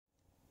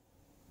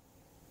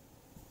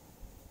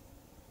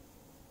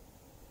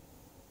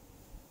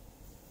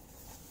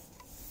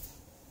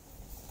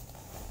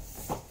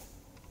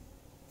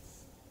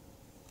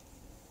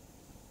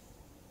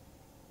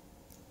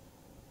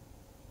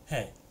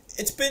Hey,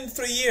 it's been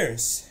 3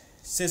 years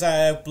since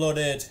I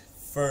uploaded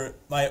for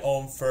my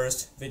own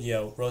first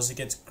video, Rosie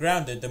Gets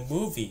Grounded, the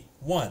movie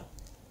 1.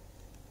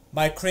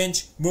 My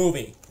cringe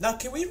movie. Now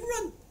can we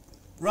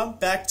run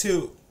back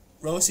to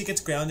Rosie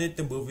Gets Grounded,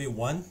 the movie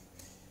 1?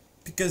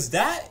 Because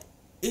that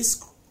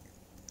is...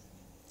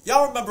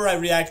 Y'all remember I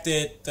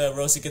reacted to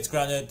Rosie Gets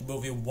Grounded, the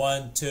movie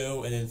 1,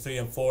 2, and then 3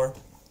 and 4?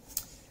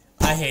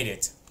 I hate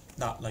it.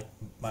 Not like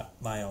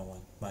my own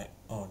one. My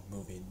own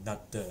movie,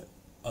 not the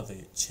other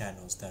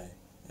channels that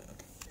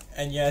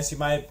And yes, you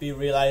might be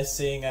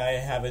realizing I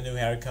have a new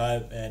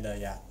haircut, and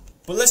yeah.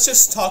 But let's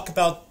just talk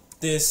about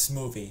this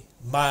movie.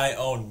 My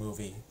own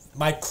movie.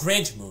 My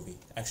cringe movie.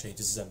 Actually,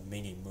 this is a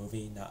mini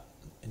movie, not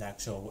an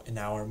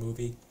hour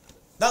movie.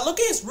 Now look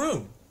at his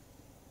room.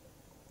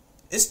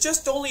 It's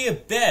just only a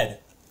bed.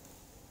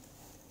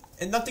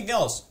 And nothing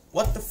else.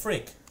 What the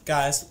frick?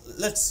 Guys,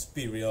 let's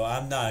be real.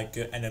 I'm not a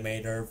good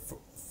animator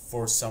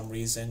for some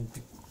reason.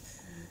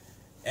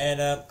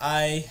 And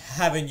I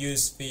haven't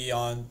used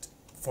Beyond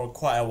for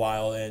quite a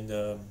while,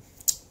 and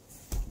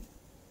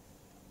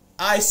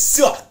I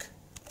suck.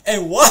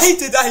 And why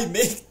did I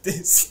make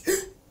this?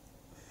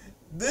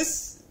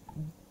 This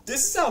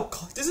is off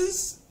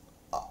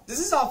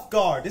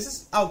guard. This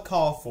is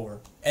uncalled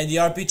for. And the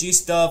RPG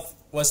stuff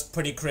was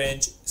pretty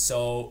cringe,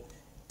 so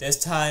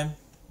this time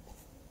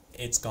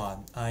it's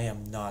gone. I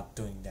am not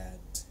doing that.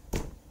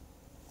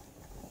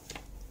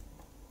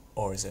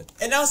 Or is it?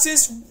 And now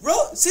since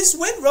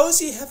when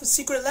Rosie have a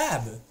secret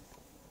lab?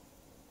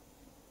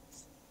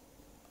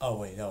 Oh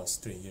wait, that was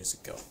 3 years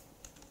ago.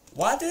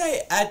 Why did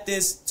I add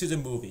this to the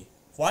movie?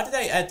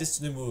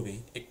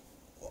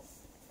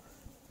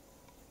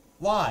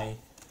 Why?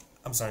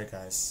 I'm sorry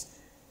guys.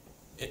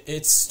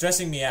 It's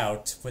stressing me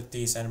out with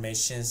these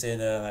animations,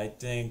 and I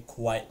didn't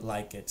quite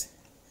like it.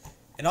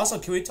 And also,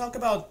 can we talk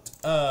about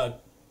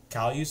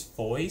Caillou's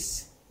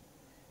voice?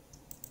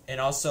 And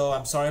also,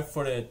 I'm sorry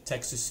for the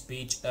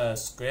text-to-speech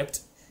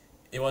script.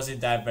 It wasn't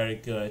that very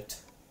good,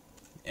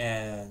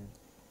 and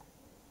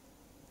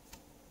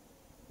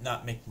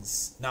not making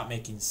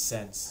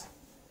sense.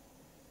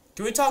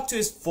 Can we talk to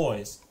his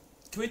voice?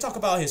 Can we talk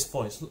about his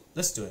voice?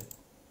 Let's do it.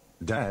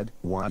 Dad,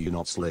 why are you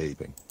not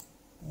sleeping?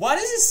 Why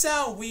does it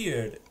sound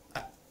weird?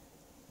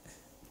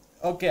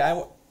 Okay,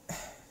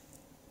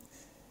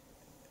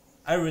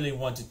 I really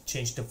want to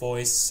change the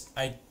voice.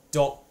 I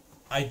don't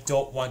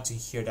want to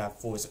hear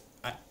that voice.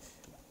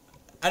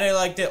 I didn't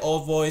like the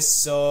old voice,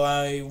 so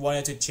I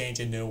wanted to change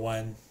a new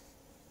one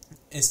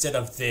instead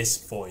of this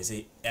voice.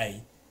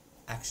 I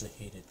actually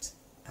hate it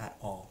at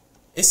all.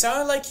 It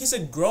sounded like he's a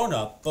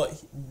grown-up,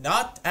 but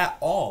not at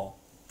all.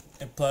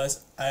 And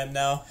plus, I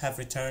now have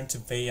returned to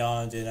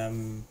Beyond, and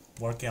I'm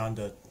working on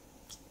the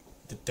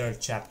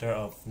third chapter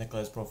of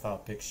Nicholas' profile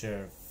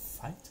picture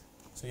fight.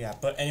 So yeah,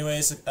 but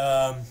anyways,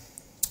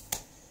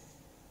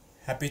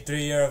 happy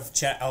 3 year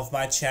of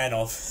my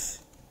channel.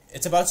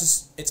 It's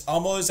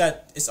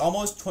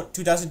almost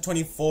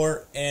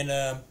 2024,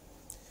 and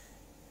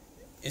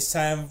it's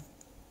time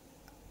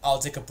I'll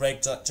take a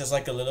break, just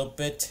like a little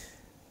bit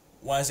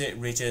once it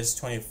reaches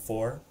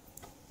 24.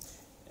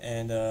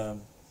 And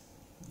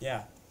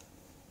yeah,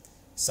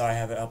 sorry I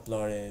haven't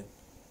uploaded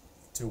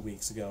 2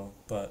 weeks ago,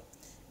 but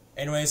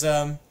anyways,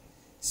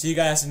 see you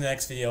guys in the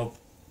next video.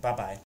 Bye bye.